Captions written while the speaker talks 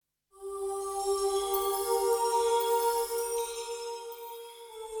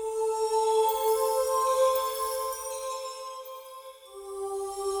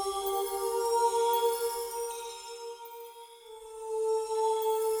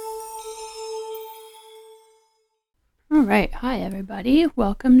All right. Hi, everybody.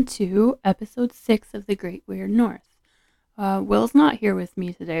 Welcome to episode 6 of The Great Weird North. Will's not here with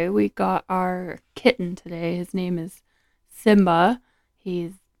me today. We got our kitten today. His name is Simba.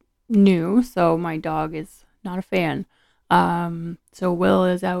 He's new, so my dog is not a fan. So Will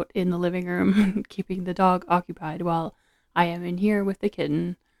is out in the living room keeping the dog occupied while I am in here with the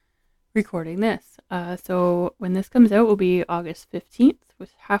kitten recording this. So when this comes out will be August 15th. We're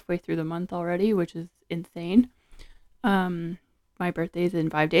halfway through the month already, which is insane. My birthday is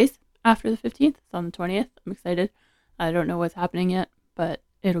in 5 days after the 15th. It's on the 20th. I'm excited. I don't know what's happening yet, but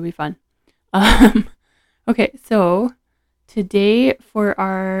it'll be fun. Okay, so today for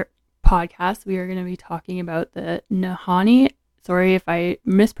our podcast, we are going to be talking about the Nahanni. Sorry if I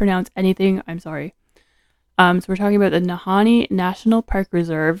mispronounce anything. I'm sorry. So we're talking about the Nahanni National Park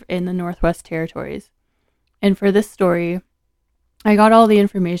Reserve in the Northwest Territories. And for this story, I got all the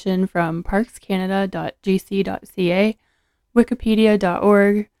information from parkscanada.gc.ca,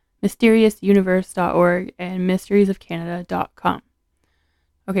 wikipedia.org, mysteriousuniverse.org, and mysteriesofcanada.com.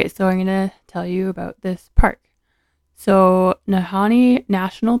 Okay, so I'm going to tell you about this park. So Nahanni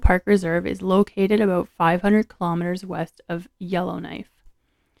National Park Reserve is located about 500 kilometers west of Yellowknife.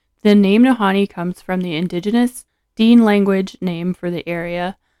 The name Nahanni comes from the indigenous Dean language name for the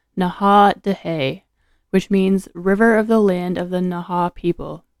area, Naha-Dahe, which means river of the land of the Naha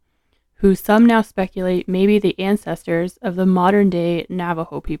people, who some now speculate may be the ancestors of the modern-day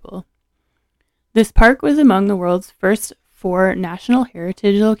Navajo people. This park was among the world's first 4 national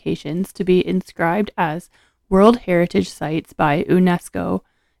heritage locations to be inscribed as World Heritage Sites by UNESCO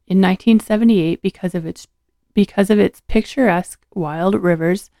in 1978 because of its picturesque wild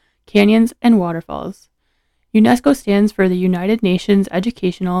rivers, canyons, and waterfalls. UNESCO stands for the United Nations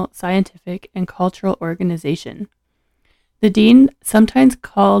Educational, Scientific, and Cultural Organization. The Dean, sometimes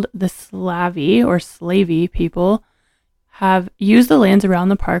called the Slavi or Slavey people, have used the lands around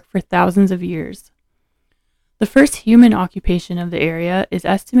the park for thousands of years. The first human occupation of the area is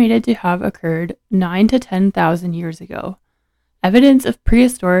estimated to have occurred 9,000 to 10,000 years ago. Evidence of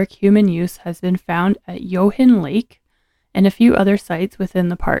prehistoric human use has been found at Johan Lake and a few other sites within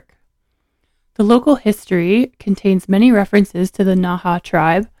the park. The local history contains many references to the Naha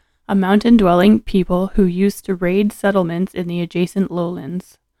tribe, a mountain-dwelling people who used to raid settlements in the adjacent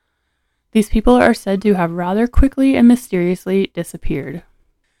lowlands. These people are said to have rather quickly and mysteriously disappeared.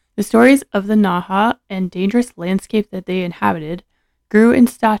 The stories of the Naha and dangerous landscape that they inhabited grew in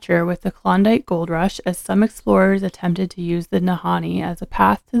stature with the Klondike Gold Rush as some explorers attempted to use the Nahanni as a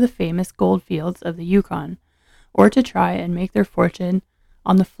path to the famous gold fields of the Yukon, or to try and make their fortune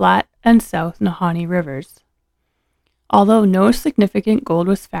on the Flat and South Nahanni rivers. Although no significant gold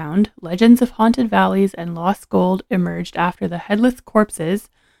was found, legends of haunted valleys and lost gold emerged after the headless corpses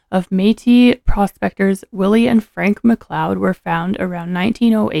of Métis prospectors Willie and Frank McLeod were found around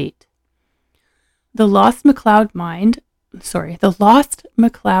 1908. The Lost McLeod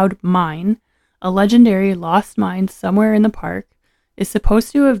Mine, a legendary lost mine somewhere in the park, is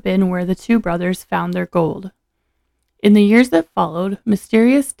supposed to have been where the two brothers found their gold. In the years that followed,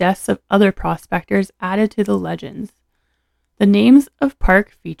 mysterious deaths of other prospectors added to the legends. The names of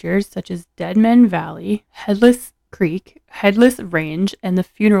park features such as Deadman Valley, Headless Creek, Headless Range, and the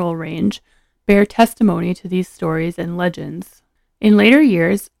Funeral Range bear testimony to these stories and legends. In later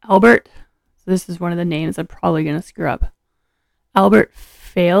years, this is one of the names I'm probably going to screw up. Albert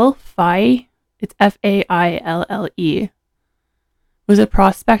Faille, it's Faille, was a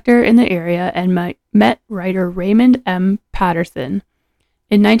prospector in the area and met writer Raymond M. Patterson.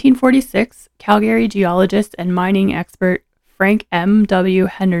 In 1946, Calgary geologist and mining expert Frank M. W.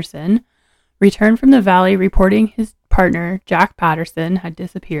 Henderson returned from the valley reporting his partner, Jack Patterson, had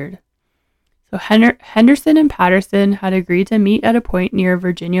disappeared. So Henderson and Patterson had agreed to meet at a point near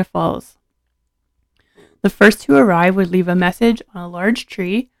Virginia Falls. The first to arrive would leave a message on a large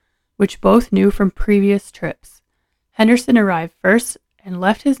tree, which both knew from previous trips. Henderson arrived first and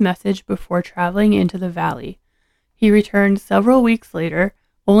left his message before traveling into the valley. He returned several weeks later,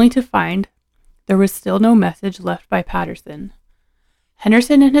 only to find there was still no message left by Patterson.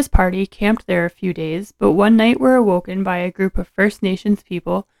 Henderson and his party camped there a few days, but one night were awoken by a group of First Nations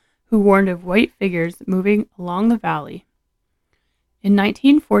people who warned of white figures moving along the valley. In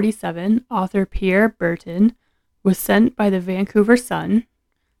 1947, author Pierre Berton was sent by the Vancouver Sun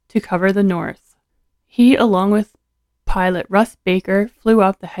to cover the north. He, along with pilot Russ Baker, flew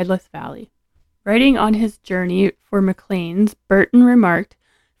up the Headless Valley. Writing on his journey for Maclean's, Burton remarked,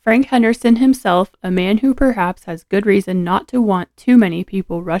 Frank Henderson himself, a man who perhaps has good reason not to want too many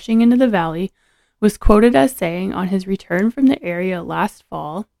people rushing into the valley, was quoted as saying on his return from the area last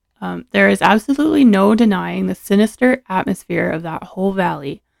fall, There is absolutely no denying the sinister atmosphere of that whole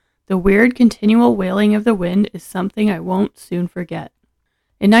valley. The weird continual wailing of the wind is something I won't soon forget.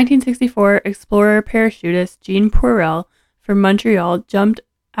 In 1964, explorer parachutist Jean Poirel from Montreal jumped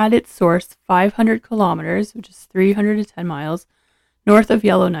at its source 500 kilometers, which is 310 miles, north of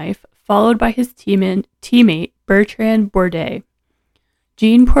Yellowknife, followed by his teammate Bertrand Bourdet.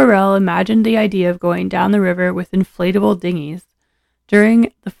 Jean Poirel imagined the idea of going down the river with inflatable dinghies.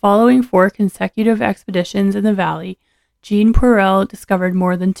 During the following 4 consecutive expeditions in the valley, Jean Poirel discovered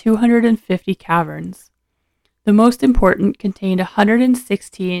more than 250 caverns. The most important contained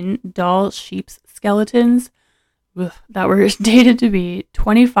 116 doll sheep's skeletons that were dated to be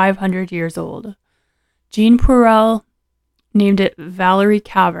 2,500 years old. Jean Poirel named it Valerie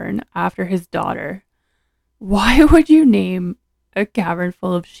Cavern after his daughter. Why would you name a cavern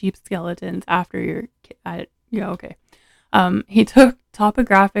full of sheep skeletons after your kid? Yeah, okay. He took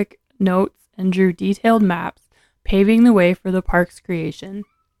topographic notes and drew detailed maps, paving the way for the park's creation.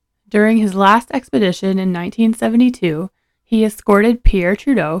 During his last expedition in 1972, he escorted Pierre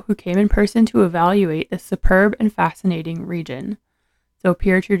Trudeau, who came in person to evaluate this superb and fascinating region. So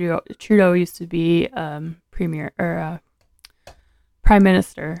Pierre Trudeau used to be Prime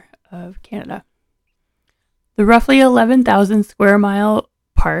Minister of Canada. The roughly 11,000 square mile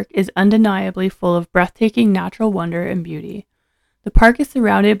park is undeniably full of breathtaking natural wonder and beauty. The park is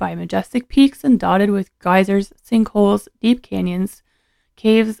surrounded by majestic peaks and dotted with geysers, sinkholes, deep canyons,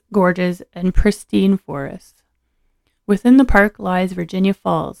 caves, gorges, and pristine forests. Within the park lies Virginia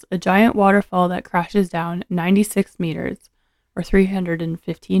Falls, a giant waterfall that crashes down 96 meters, or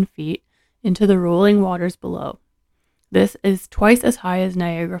 315 feet, into the rolling waters below. This is twice as high as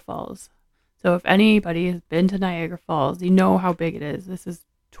Niagara Falls. So if anybody has been to Niagara Falls, you know how big it is. This is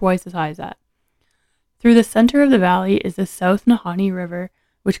twice as high as that. Through the center of the valley is the South Nahanni River,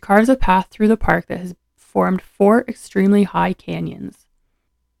 which carves a path through the park that has formed 4 extremely high canyons.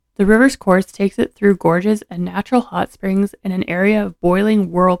 The river's course takes it through gorges and natural hot springs in an area of boiling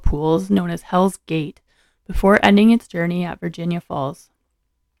whirlpools known as Hell's Gate, before ending its journey at Virginia Falls.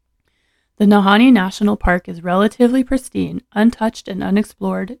 The Nahanni National Park is relatively pristine, untouched and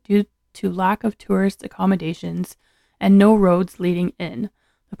unexplored due to lack of tourist accommodations and no roads leading in.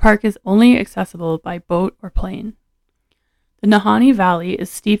 The park is only accessible by boat or plane. The Nahanni Valley is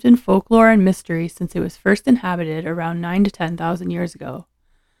steeped in folklore and mystery since it was first inhabited around 9,000 to 10,000 years ago.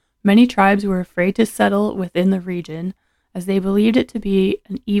 Many tribes were afraid to settle within the region as they believed it to be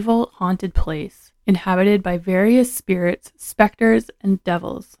an evil, haunted place, inhabited by various spirits, specters, and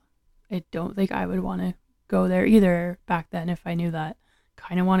devils. I don't think I would want to go there either back then if I knew that.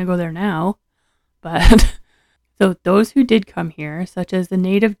 Kind of want to go there now, but so those who did come here, such as the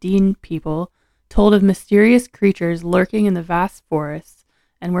native Dean people, told of mysterious creatures lurking in the vast forests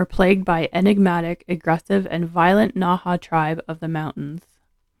and were plagued by enigmatic, aggressive, and violent Naha tribe of the mountains.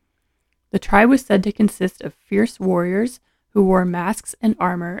 The tribe was said to consist of fierce warriors who wore masks and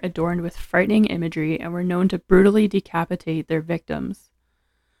armor adorned with frightening imagery and were known to brutally decapitate their victims.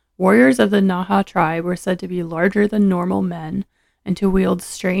 Warriors of the Naha tribe were said to be larger than normal men and to wield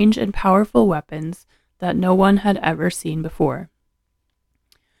strange and powerful weapons that no one had ever seen before.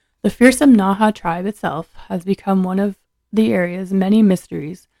 The fearsome Naha tribe itself has become one of the area's many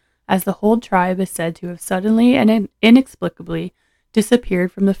mysteries, as the whole tribe is said to have suddenly and inexplicably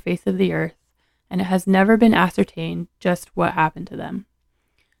disappeared from the face of the earth, and it has never been ascertained just what happened to them.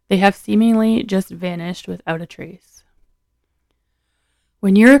 They have seemingly just vanished without a trace.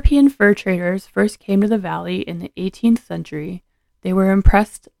 When European fur traders first came to the valley in the 18th century, they were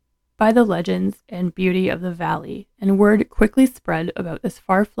impressed by the legends and beauty of the valley, and word quickly spread about this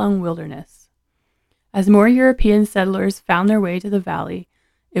far-flung wilderness. As more European settlers found their way to the valley,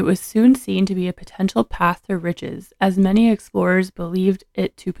 it was soon seen to be a potential path to riches, as many explorers believed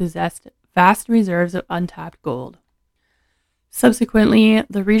it to possess vast reserves of untapped gold. Subsequently,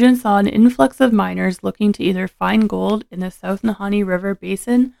 the region saw an influx of miners looking to either find gold in the South Nahanni River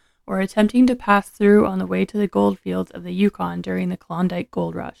Basin or attempting to pass through on the way to the gold fields of the Yukon during the Klondike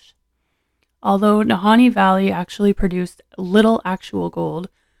Gold Rush. Although Nahanni Valley actually produced little actual gold,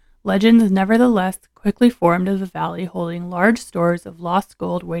 legends nevertheless quickly formed of the valley holding large stores of lost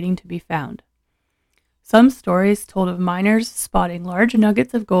gold waiting to be found. Some stories told of miners spotting large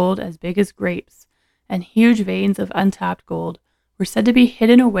nuggets of gold as big as grapes, and huge veins of untapped gold were said to be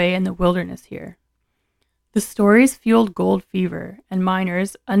hidden away in the wilderness here. The stories fueled gold fever, and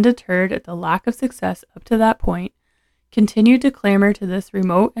miners, undeterred at the lack of success up to that point, continued to clamor to this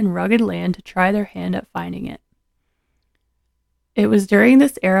remote and rugged land to try their hand at finding it. It was during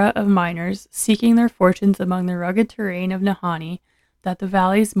this era of miners seeking their fortunes among the rugged terrain of Nahanni that the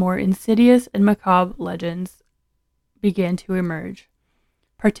valley's more insidious and macabre legends began to emerge,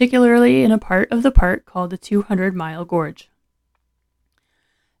 particularly in a part of the park called the 200-Mile Gorge.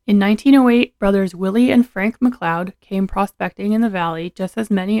 In 1908, brothers Willie and Frank McLeod came prospecting in the valley just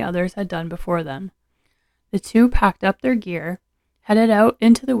as many others had done before them. The two packed up their gear, headed out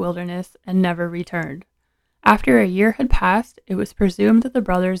into the wilderness, and never returned. After a year had passed, it was presumed that the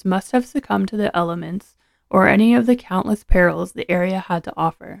brothers must have succumbed to the elements or any of the countless perils the area had to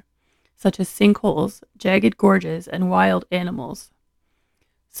offer, such as sinkholes, jagged gorges, and wild animals.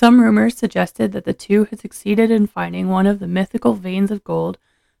 Some rumors suggested that the two had succeeded in finding one of the mythical veins of gold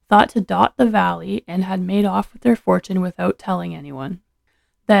thought to dot the valley and had made off with their fortune without telling anyone.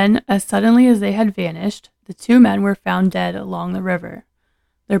 Then, as suddenly as they had vanished, the two men were found dead along the river.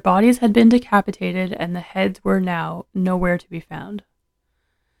 Their bodies had been decapitated, and the heads were now nowhere to be found.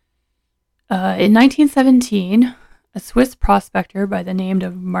 In 1917, a Swiss prospector by the name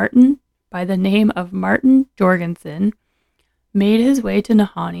of Martin Jorgensen made his way to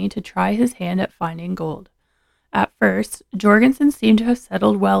Nahanni to try his hand at finding gold. At first, Jorgensen seemed to have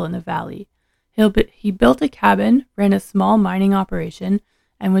settled well in the valley. He built a cabin, ran a small mining operation,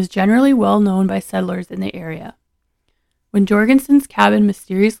 and was generally well known by settlers in the area. When Jorgensen's cabin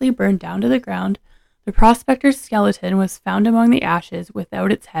mysteriously burned down to the ground, the prospector's skeleton was found among the ashes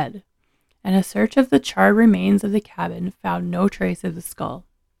without its head, and a search of the charred remains of the cabin found no trace of the skull.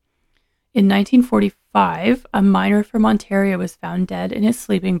 In 1945, a miner from Ontario was found dead in his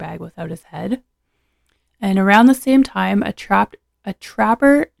sleeping bag without his head. And around the same time, a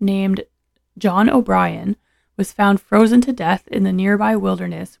trapper named John O'Brien was found frozen to death in the nearby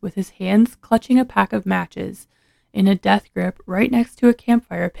wilderness with his hands clutching a pack of matches in a death grip right next to a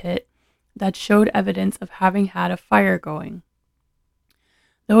campfire pit that showed evidence of having had a fire going.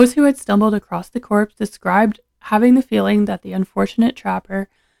 Those who had stumbled across the corpse described having the feeling that the unfortunate trapper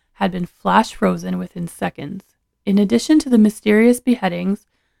had been flash frozen within seconds. In addition to the mysterious beheadings,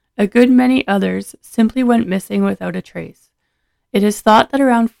 a good many others simply went missing without a trace. It is thought that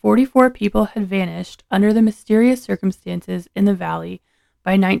around 44 people had vanished under the mysterious circumstances in the valley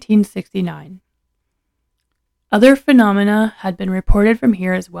by 1969. Other phenomena had been reported from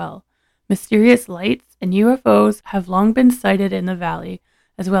here as well. Mysterious lights and UFOs have long been sighted in the valley,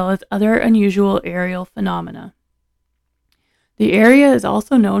 as well as other unusual aerial phenomena. The area is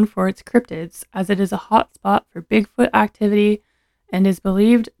also known for its cryptids, as it is a hot spot for Bigfoot activity and is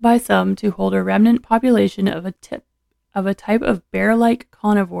believed by some to hold a remnant population of a type of bear-like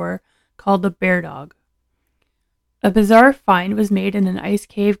carnivore called the bear dog. A bizarre find was made in an ice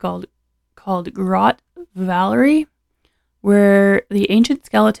cave called Grotte Valerie, where the ancient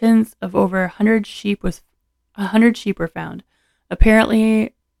skeletons of over 100 sheep were found,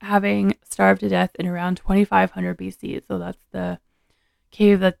 apparently having starved to death in around 2500 BC. So that's the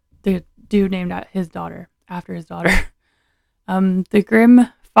cave that the dude named after his daughter. The grim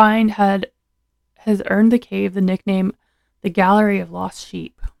find has earned the cave the nickname the Gallery of Lost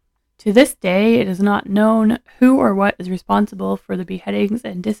Sheep. To this day, it is not known who or what is responsible for the beheadings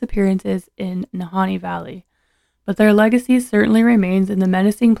and disappearances in Nahanni Valley, but their legacy certainly remains in the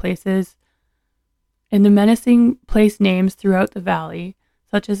menacing place names throughout the valley,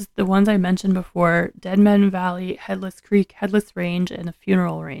 such as the ones I mentioned before: Dead Men Valley, Headless Creek, Headless Range, and the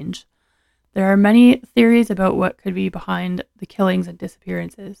Funeral Range. There are many theories about what could be behind the killings and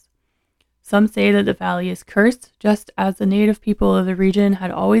disappearances. Some say that the valley is cursed, just as the native people of the region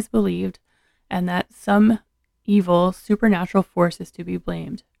had always believed, and that some evil supernatural force is to be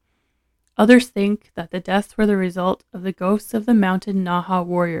blamed. Others think that the deaths were the result of the ghosts of the mountain Naha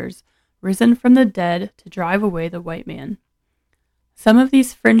warriors, risen from the dead to drive away the white man. Some of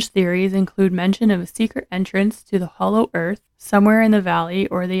these fringe theories include mention of a secret entrance to the hollow earth somewhere in the valley,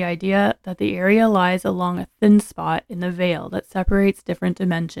 or the idea that the area lies along a thin spot in the veil that separates different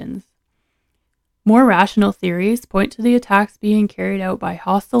dimensions. More rational theories point to the attacks being carried out by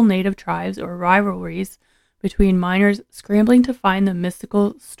hostile native tribes or rivalries between miners scrambling to find the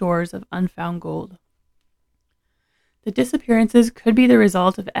mystical stores of unfound gold. The disappearances could be the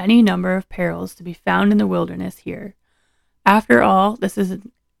result of any number of perils to be found in the wilderness here. After all, this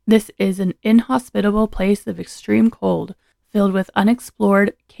is an inhospitable place of extreme cold, filled with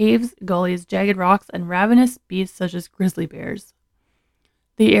unexplored caves, gullies, jagged rocks, and ravenous beasts such as grizzly bears.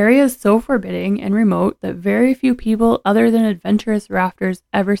 The area is so forbidding and remote that very few people other than adventurous rafters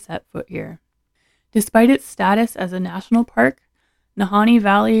ever set foot here. Despite its status as a national park, Nahanni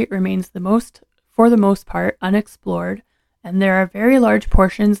Valley remains for the most part, unexplored, and there are very large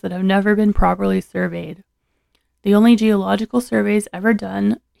portions that have never been properly surveyed. The only geological surveys ever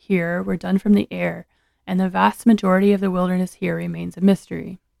done here were done from the air, and the vast majority of the wilderness here remains a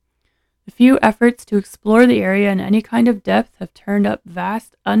mystery. The few efforts to explore the area in any kind of depth have turned up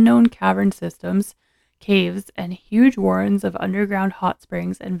vast, unknown cavern systems, caves, and huge warrens of underground hot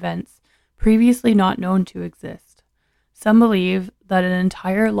springs and vents previously not known to exist. Some believe that an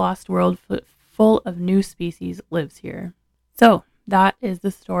entire lost world full of new species lives here. So, that is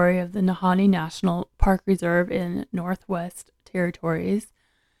the story of the Nahanni National Park Reserve in Northwest Territories,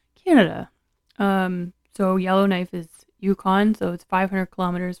 Canada. So Yellowknife is Yukon, so it's 500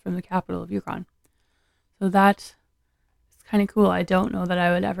 kilometers from the capital of Yukon. So that is kind of cool. I don't know that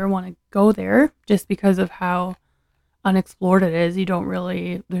I would ever want to go there just because of how unexplored it is.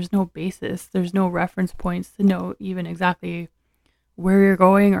 There's no basis, there's no reference points to know even exactly where you're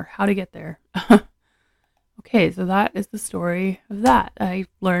going or how to get there. Okay, so that is the story of that. I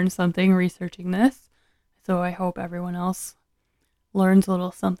learned something researching this, so I hope everyone else learns a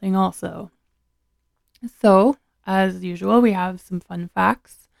little something also. So, as usual, we have some fun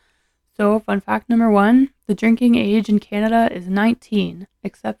facts. So, fun fact number 1, the drinking age in Canada is 19,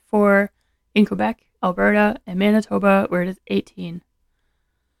 except for in Quebec, Alberta, and Manitoba, where it is 18.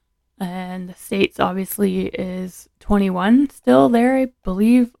 And the States obviously is 21 still there. I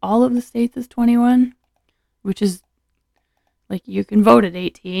believe all of the states is 21, which is like you can vote at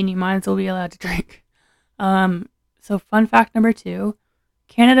 18, you might as well be allowed to drink. So fun fact number 2,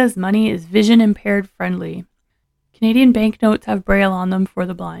 Canada's money is vision impaired friendly. Canadian banknotes have Braille on them for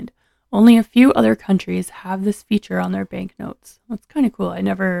the blind. Only a few other countries have this feature on their banknotes. That's kind of cool. I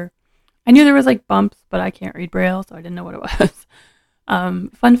knew there was like bumps, but I can't read Braille, so I didn't know what it was.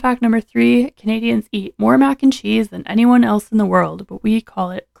 Fun fact number 3, Canadians eat more mac and cheese than anyone else in the world, but we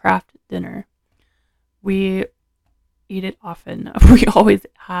call it craft dinner. We eat it often. We always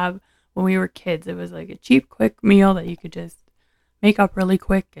have. When we were kids, it was like a cheap, quick meal that you could just make up really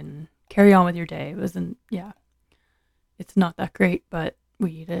quick and carry on with your day. It's not that great, but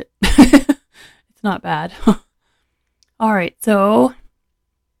we eat it. It's not bad. All right, so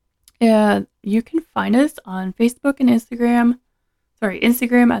you can find us on Facebook and Instagram.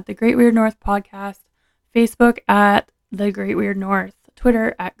 Instagram at The Great Weird North Podcast, Facebook at The Great Weird North,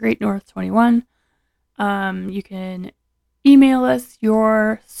 Twitter at Great North 21. You can email us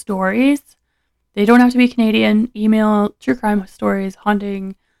your stories. They don't have to be Canadian. Email true crime stories,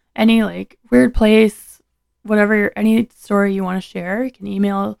 haunting, any like weird place, whatever, any story you want to share. You can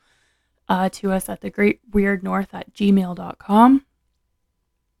email to us at thegreatweirdnorth@gmail.com.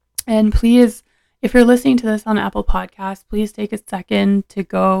 And please, if you're listening to this on Apple Podcasts, please take a second to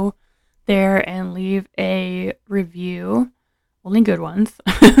go there and leave a review. Only good ones.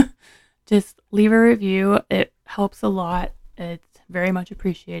 Just leave a review. It helps a lot. It's very much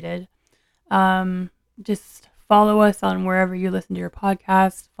appreciated. Just follow us on wherever you listen to your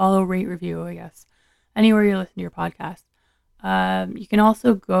podcast. Follow, rate, review, I guess. Anywhere you listen to your podcast. You can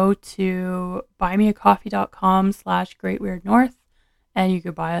also go to buymeacoffee.com/greatweirdnorth and you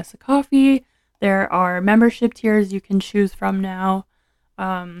could buy us a coffee. There are membership tiers you can choose from now.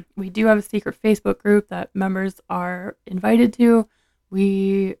 We do have a secret Facebook group that members are invited to.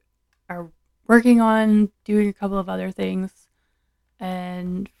 We are working on doing a couple of other things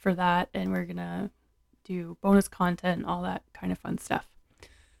and we're gonna do bonus content and all that kind of fun stuff.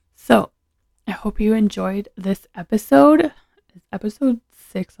 So I hope you enjoyed this episode. It's episode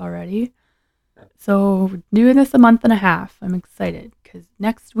 6 already. So doing this a month and a half. I'm excited because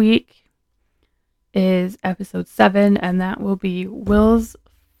next week is episode 7, and that will be Will's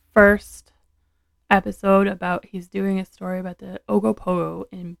first episode about, he's doing a story about the Ogopogo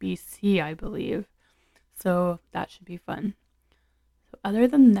in BC, I believe. So that should be fun. So other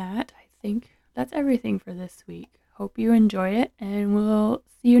than that, I think that's everything for this week. Hope you enjoy it, and we'll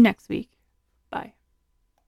see you next week.